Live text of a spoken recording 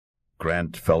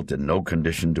Grant felt in no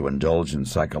condition to indulge in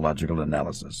psychological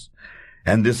analysis,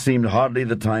 and this seemed hardly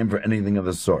the time for anything of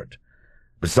the sort.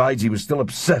 Besides, he was still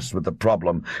obsessed with the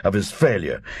problem of his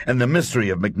failure and the mystery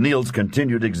of McNeil's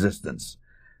continued existence.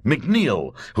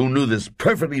 McNeil, who knew this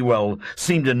perfectly well,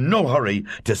 seemed in no hurry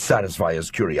to satisfy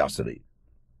his curiosity.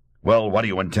 "Well, what do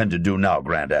you intend to do now?"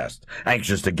 Grant asked,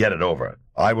 anxious to get it over.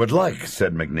 "I would like,"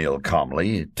 said McNeil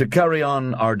calmly, "to carry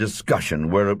on our discussion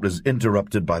where it was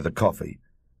interrupted by the coffee."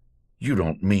 "You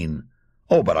don't mean—"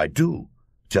 "Oh, but I do,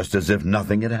 just as if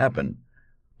nothing had happened."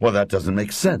 "Well, that doesn't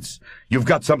make sense. You've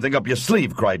got something up your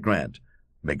sleeve," cried Grant.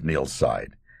 McNeil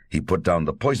sighed. He put down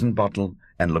the poison bottle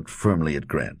and looked firmly at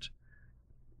Grant.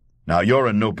 "Now, you're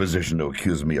in no position to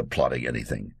accuse me of plotting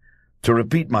anything. To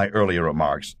repeat my earlier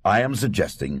remarks, I am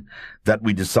suggesting that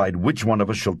we decide which one of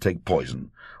us shall take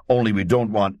poison, only we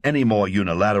don't want any more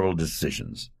unilateral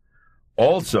decisions.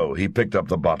 Also," he picked up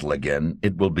the bottle again,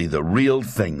 "it will be the real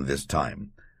thing this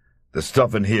time. The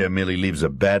stuff in here merely leaves a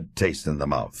bad taste in the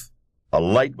mouth." A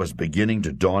light was beginning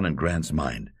to dawn in Grant's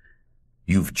mind.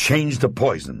 "You've changed the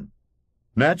poison."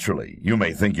 "Naturally. You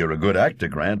may think you're a good actor,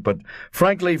 Grant, but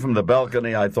frankly, from the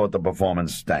balcony I thought the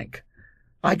performance stank.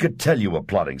 I could tell you were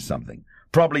plotting something,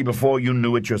 probably before you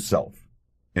knew it yourself.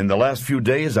 In the last few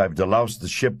days I've deloused the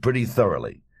ship pretty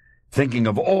thoroughly. Thinking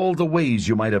of all the ways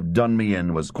you might have done me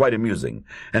in was quite amusing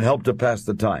and helped to pass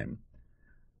the time.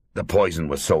 The poison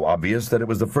was so obvious that it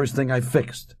was the first thing I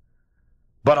fixed.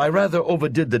 But I rather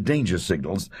overdid the danger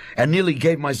signals and nearly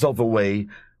gave myself away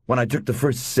when I took the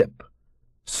first sip.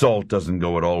 Salt doesn't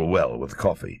go at all well with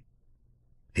coffee."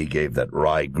 He gave that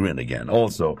wry grin again.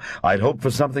 "Also, I'd hoped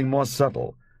for something more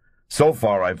subtle. So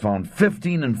far I've found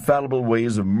 15 infallible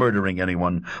ways of murdering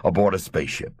anyone aboard a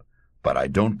spaceship, but I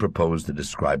don't propose to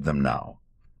describe them now."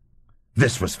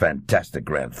 This was fantastic,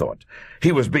 Grant thought.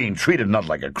 He was being treated not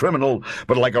like a criminal,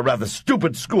 but like a rather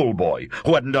stupid schoolboy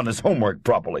who hadn't done his homework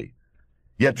properly.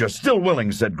 "Yet you're still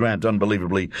willing," said Grant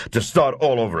unbelievably, "to start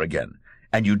all over again,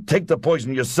 and you'd take the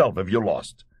poison yourself if you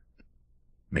lost."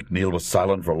 McNeil was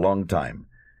silent for a long time.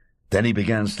 Then he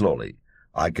began slowly.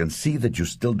 "I can see that you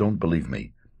still don't believe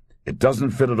me. It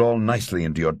doesn't fit at all nicely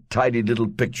into your tidy little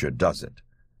picture, does it?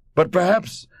 But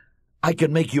perhaps I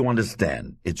can make you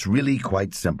understand. It's really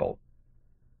quite simple.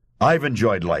 I've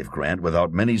enjoyed life, Grant,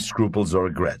 without many scruples or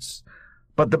regrets.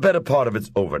 But the better part of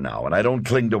it's over now, and I don't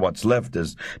cling to what's left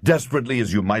as desperately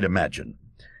as you might imagine.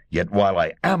 Yet while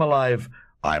I am alive,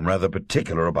 I'm rather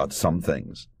particular about some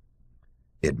things.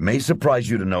 It may surprise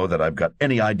you to know that I've got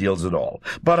any ideals at all,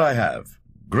 but I have.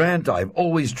 Grant, I've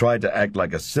always tried to act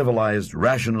like a civilized,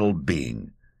 rational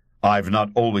being. I've not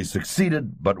always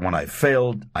succeeded, but when I've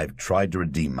failed, I've tried to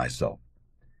redeem myself."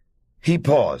 He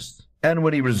paused, and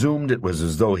when he resumed, it was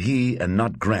as though he, and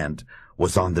not Grant,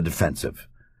 was on the defensive.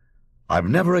 "I've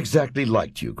never exactly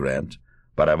liked you, Grant,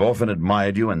 but I've often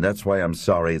admired you, and that's why I'm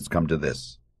sorry it's come to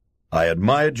this. I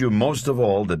admired you most of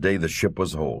all the day the ship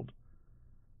was holed."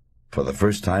 For the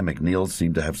first time, McNeil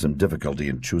seemed to have some difficulty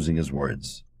in choosing his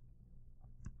words.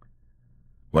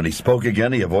 When he spoke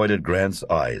again, he avoided Grant's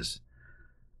eyes.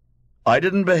 "I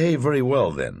didn't behave very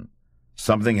well then.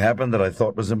 Something happened that I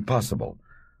thought was impossible.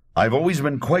 I've always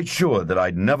been quite sure that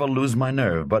I'd never lose my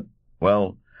nerve, but,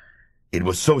 well, it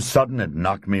was so sudden it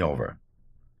knocked me over."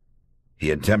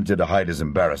 He attempted to hide his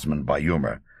embarrassment by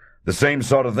humor. "The same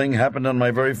sort of thing happened on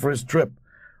my very first trip.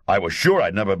 I was sure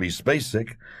I'd never be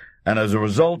space-sick, and as a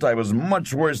result I was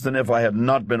much worse than if I had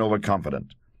not been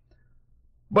overconfident.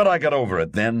 But I got over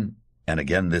it then, and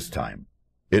again this time.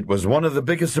 It was one of the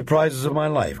biggest surprises of my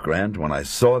life, Grant, when I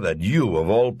saw that you, of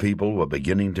all people, were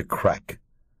beginning to crack.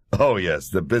 Oh, yes,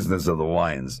 the business of the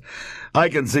wines. I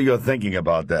can see you're thinking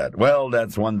about that. Well,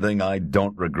 that's one thing I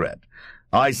don't regret.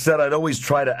 I said I'd always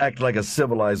try to act like a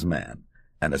civilized man,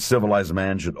 and a civilized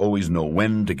man should always know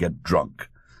when to get drunk.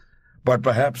 But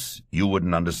perhaps you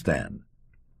wouldn't understand."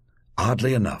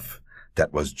 Oddly enough,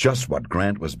 that was just what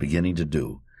Grant was beginning to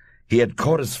do. He had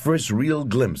caught his first real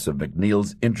glimpse of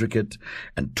McNeil's intricate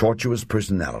and tortuous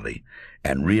personality,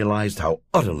 and realized how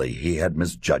utterly he had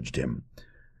misjudged him.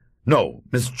 No,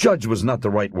 misjudge was not the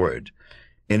right word.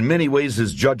 In many ways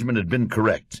his judgment had been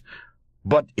correct,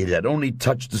 but it had only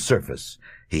touched the surface.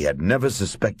 He had never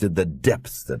suspected the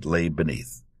depths that lay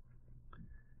beneath.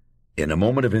 In a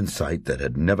moment of insight that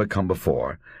had never come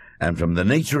before, and from the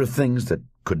nature of things that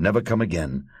could never come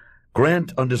again,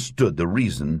 Grant understood the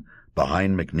reason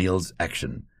behind McNeil's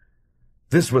action.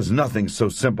 This was nothing so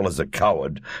simple as a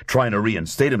coward trying to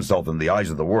reinstate himself in the eyes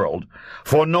of the world,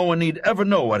 for no one need ever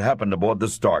know what happened aboard the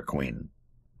Star Queen.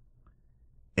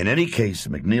 In any case,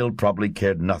 McNeil probably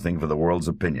cared nothing for the world's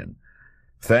opinion,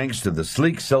 thanks to the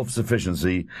sleek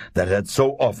self-sufficiency that had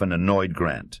so often annoyed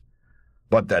Grant.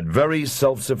 But that very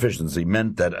self-sufficiency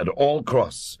meant that at all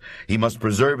costs he must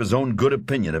preserve his own good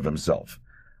opinion of himself.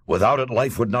 Without it,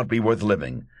 life would not be worth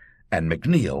living, and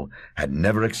McNeil had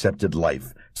never accepted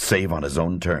life save on his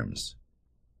own terms.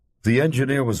 The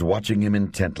engineer was watching him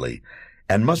intently,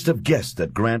 and must have guessed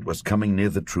that Grant was coming near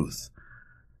the truth,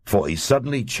 for he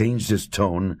suddenly changed his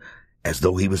tone as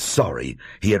though he was sorry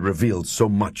he had revealed so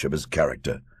much of his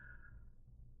character.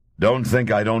 "Don't think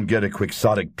I don't get a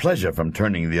quixotic pleasure from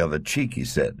turning the other cheek," he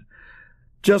said.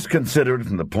 "Just consider it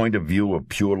from the point of view of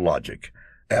pure logic.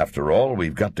 After all,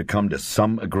 we've got to come to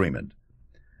some agreement.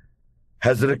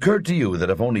 Has it occurred to you that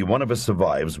if only one of us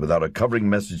survives without a covering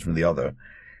message from the other,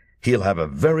 he'll have a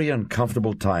very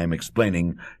uncomfortable time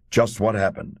explaining just what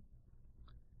happened?"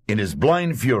 In his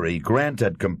blind fury, Grant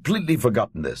had completely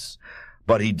forgotten this,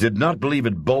 but he did not believe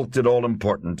it bulked at all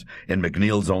important in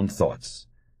McNeil's own thoughts.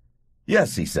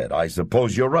 "Yes," he said, "I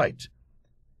suppose you're right."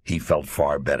 He felt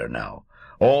far better now.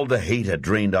 All the hate had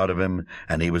drained out of him,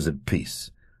 and he was at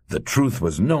peace. The truth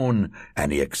was known,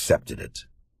 and he accepted it.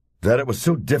 That it was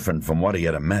so different from what he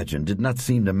had imagined did not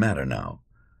seem to matter now.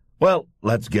 "Well,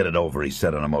 let's get it over," he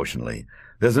said unemotionally.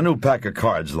 "There's a new pack of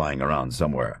cards lying around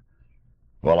somewhere."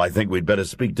 "Well, I think we'd better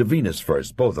speak to Venus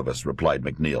first, both of us," replied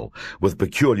McNeil, with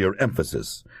peculiar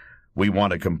emphasis. "We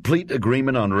want a complete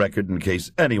agreement on record in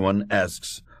case anyone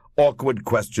asks awkward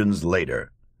questions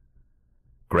later."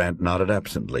 Grant nodded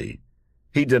absently.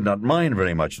 He did not mind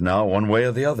very much now, one way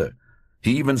or the other.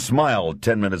 He even smiled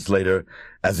 10 minutes later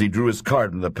as he drew his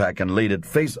card from the pack and laid it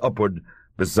face upward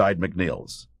beside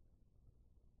McNeil's.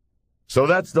 "So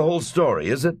that's the whole story,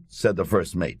 is it?" said the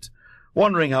first mate,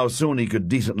 wondering how soon he could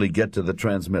decently get to the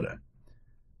transmitter.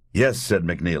 "Yes," said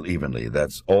McNeil evenly,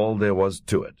 "that's all there was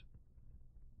to it."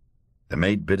 The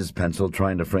mate bit his pencil,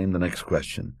 trying to frame the next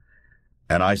question.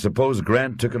 "And I suppose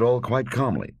Grant took it all quite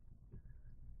calmly?"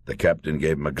 The captain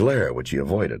gave him a glare which he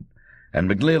avoided, and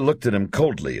McNeil looked at him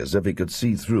coldly as if he could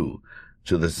see through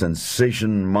to the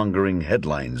sensation-mongering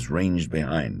headlines ranged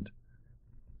behind.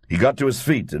 He got to his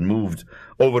feet and moved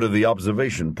over to the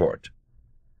observation port.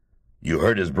 "You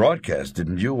heard his broadcast,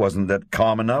 didn't you? Wasn't that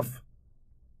calm enough?"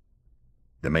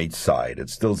 The mate sighed. It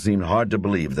still seemed hard to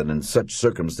believe that in such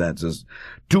circumstances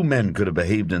 2 men could have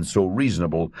behaved in so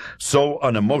reasonable, so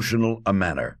unemotional a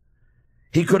manner.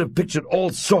 He could have pictured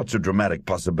all sorts of dramatic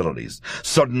possibilities,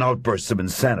 sudden outbursts of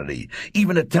insanity,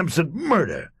 even attempts at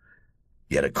murder.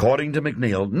 Yet, according to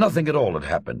McNeil, nothing at all had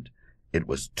happened. It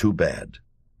was too bad.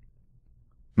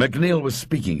 McNeil was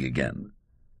speaking again,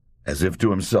 as if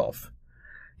to himself.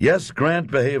 Yes,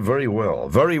 Grant behaved very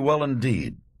well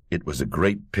indeed. It was a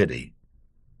great pity.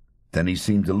 Then he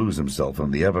seemed to lose himself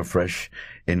in the ever-fresh,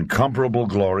 incomparable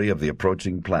glory of the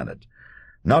approaching planet.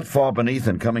 Not far beneath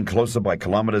and coming closer by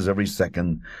kilometers every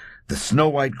second, the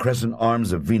snow-white crescent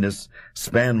arms of Venus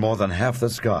spanned more than half the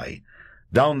sky.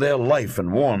 Down there, life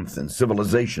and warmth and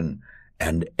civilization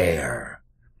and air.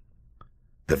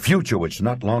 The future, which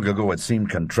not long ago had seemed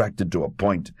contracted to a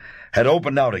point, had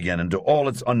opened out again into all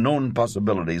its unknown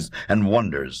possibilities and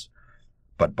wonders.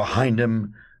 But behind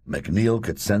him, McNeil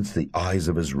could sense the eyes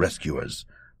of his rescuers,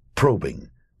 probing,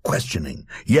 questioning,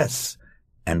 yes,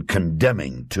 and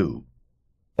condemning, too.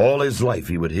 All his life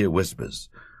he would hear whispers.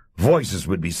 Voices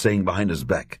would be saying behind his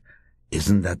back,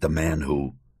 "Isn't that the man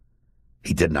who—"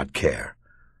 He did not care.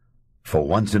 For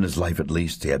once in his life at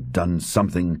least, he had done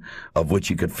something of which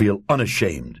he could feel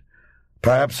unashamed.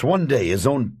 Perhaps one day his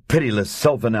own pitiless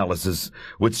self-analysis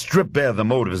would strip bare the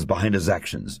motives behind his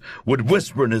actions, would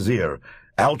whisper in his ear,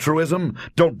 "Altruism?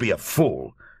 Don't be a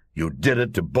fool. You did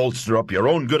it to bolster up your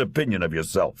own good opinion of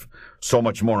yourself, so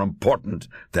much more important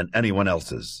than anyone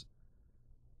else's."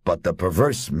 But the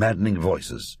perverse, maddening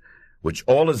voices, which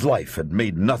all his life had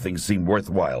made nothing seem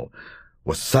worthwhile,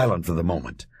 were silent for the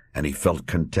moment, and he felt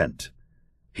content.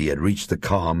 He had reached the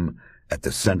calm at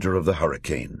the center of the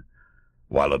hurricane.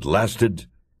 While it lasted,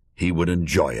 he would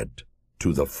enjoy it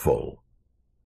to the full.